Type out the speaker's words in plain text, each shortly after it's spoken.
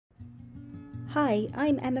Hi,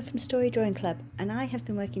 I'm Emma from Story Drawing Club, and I have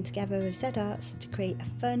been working together with Z Arts to create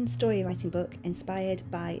a fun story writing book inspired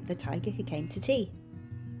by The Tiger Who Came to Tea.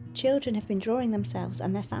 Children have been drawing themselves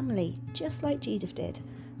and their family, just like Judith did,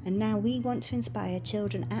 and now we want to inspire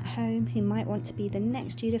children at home who might want to be the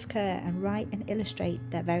next Judith Kerr and write and illustrate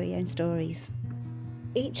their very own stories.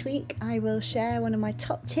 Each week I will share one of my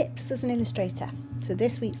top tips as an illustrator. So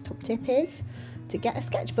this week's top tip is to get a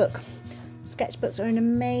sketchbook. Sketchbooks are an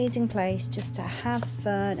amazing place just to have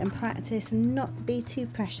fun and practice and not be too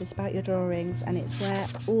precious about your drawings, and it's where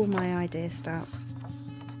all my ideas start.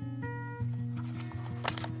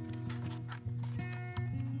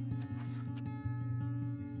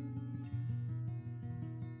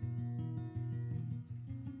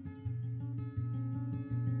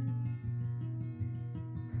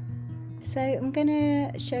 So I'm going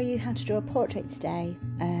to show you how to draw a portrait today.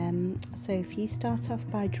 So if you start off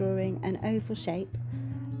by drawing an oval shape,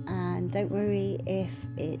 and don't worry if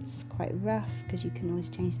it's quite rough because you can always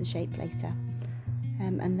change the shape later.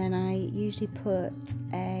 And then I usually put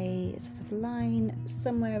a sort of line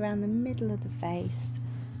somewhere around the middle of the face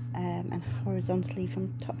and horizontally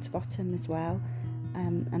from top to bottom as well.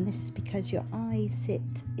 And this is because your eyes sit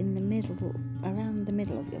in the middle, around the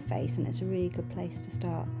middle of your face, and it's a really good place to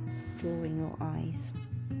start drawing your eyes.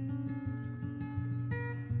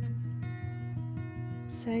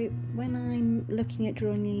 So when I'm looking at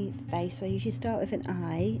drawing the face, I usually start with an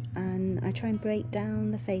eye and I try and break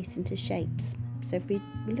down the face into shapes. So if we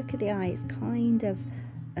look at the eye, it's kind of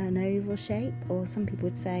an oval shape, or some people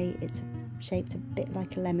would say it's shaped a bit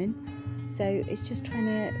like a lemon. So it's just trying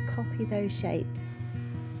to copy those shapes.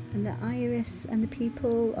 And the iris and the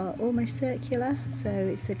pupil are almost circular, so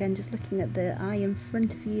it's again just looking at the eye in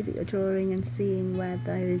front of you that you're drawing and seeing where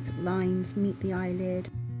those lines meet the eyelid.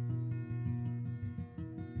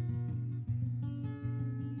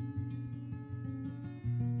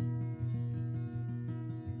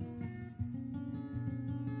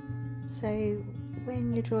 So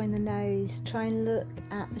when you're drawing the nose, try and look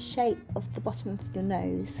at the shape of the bottom of your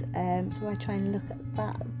nose. So I try and look at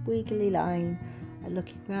that wiggly line,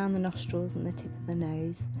 looking around the nostrils and the tip of the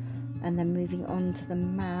nose, and then moving on to the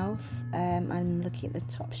mouth. I'm looking at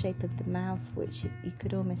the top shape of the mouth, which you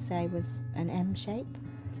could almost say was an M shape,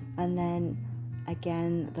 and then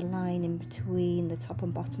again the line in between the top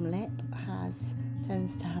and bottom lip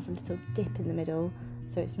tends to have a little dip in the middle,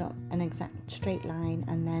 so it's not an exact straight line,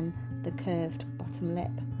 and then the curved bottom lip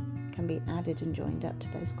can be added and joined up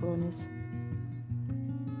to those corners.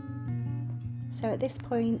 So at this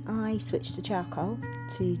point I switch to charcoal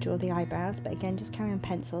to draw the eyebrows, but again just carry on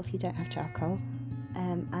pencil if you don't have charcoal,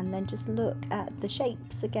 and then just look at the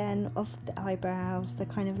shapes again of the eyebrows. They're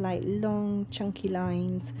kind of like long chunky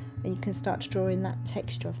lines, and you can start to draw in that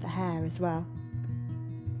texture of the hair as well.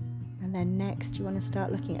 And then next you want to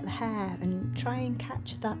start looking at the hair and try and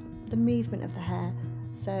catch the movement of the hair.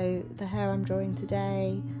 So the hair I'm drawing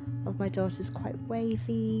today of my daughter is quite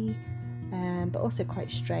wavy, but also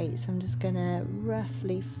quite straight, so I'm just going to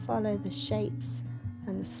roughly follow the shapes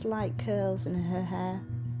and the slight curls in her hair,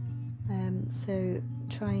 so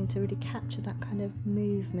trying to really capture that kind of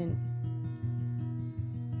movement.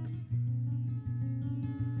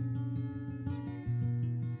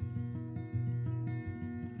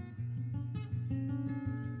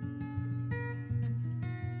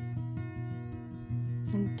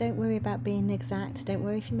 And don't worry about being exact, don't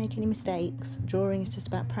worry if you make any mistakes. Drawing is just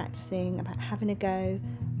about practicing, about having a go,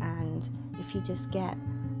 and if you just get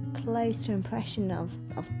close to impression of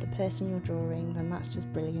the person you're drawing, then that's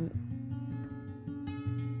just brilliant.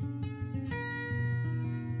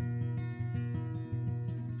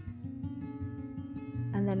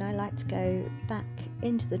 And then I like to go back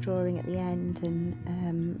into the drawing at the end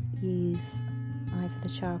and use either the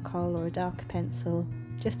charcoal or a darker pencil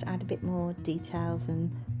just to add a bit more details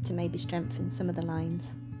and to maybe strengthen some of the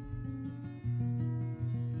lines.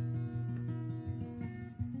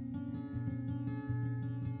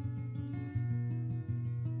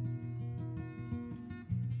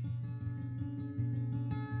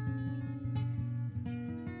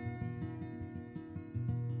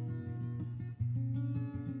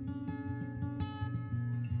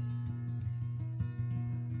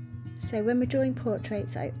 So when we're drawing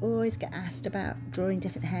portraits, I always get asked about drawing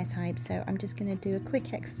different hair types, so I'm just going to do a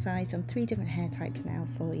quick exercise on 3 different hair types now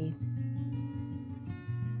for you.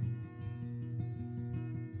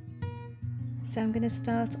 So I'm going to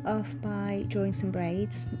start off by drawing some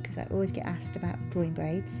braids, because I always get asked about drawing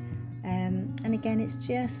braids. And again, you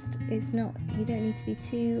don't need to be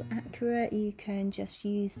too accurate, you can just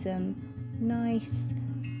use some nice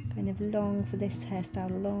kind of long, for this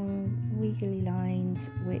hairstyle, long wiggly lines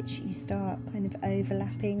which you start kind of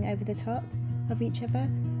overlapping over the top of each other,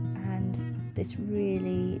 and this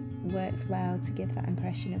really works well to give that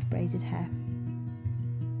impression of braided hair.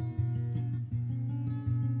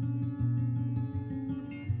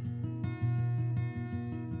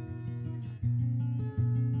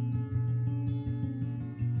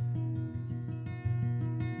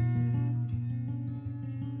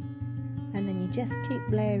 And then you just keep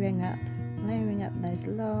layering up those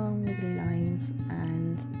long wiggly lines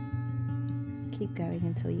and keep going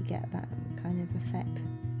until you get that kind of effect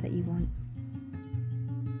that you want.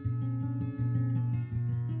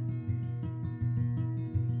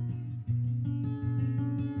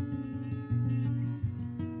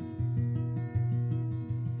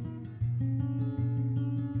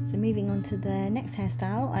 So moving on to the next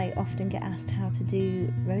hairstyle, I often get asked how to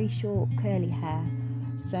do very short curly hair.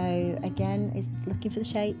 So again, it's looking for the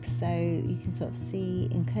shapes, so you can sort of see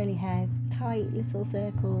in curly hair tight little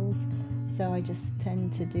circles. So I just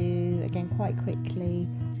tend to do, again, quite quickly,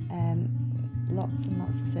 lots and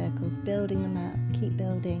lots of circles, building them up, keep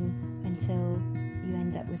building until you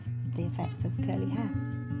end up with the effect of curly hair.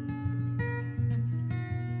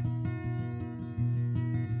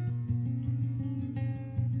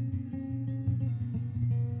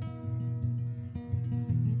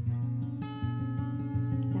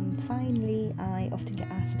 Finally, I often get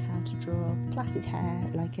asked how to draw plaited hair,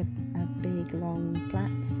 like a big long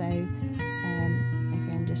plait. So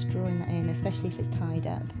again, just drawing that in, especially if it's tied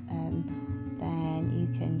up, then you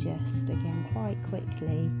can just, again, quite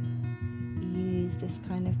quickly use this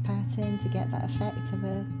kind of pattern to get that effect of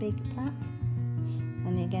a big plait.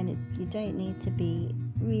 And again, you don't need to be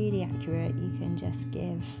really accurate, you can just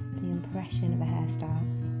give the impression of a hairstyle,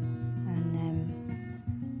 and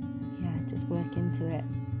yeah, just work into it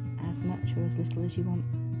as much or as little as you want.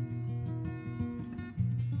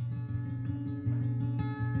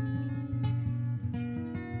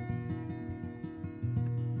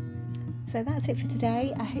 So that's it for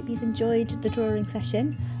today. I hope you've enjoyed the drawing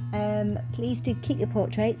session. Please do keep your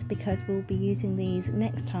portraits, because we'll be using these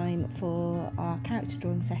next time for our character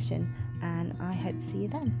drawing session, and I hope to see you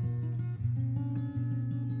then.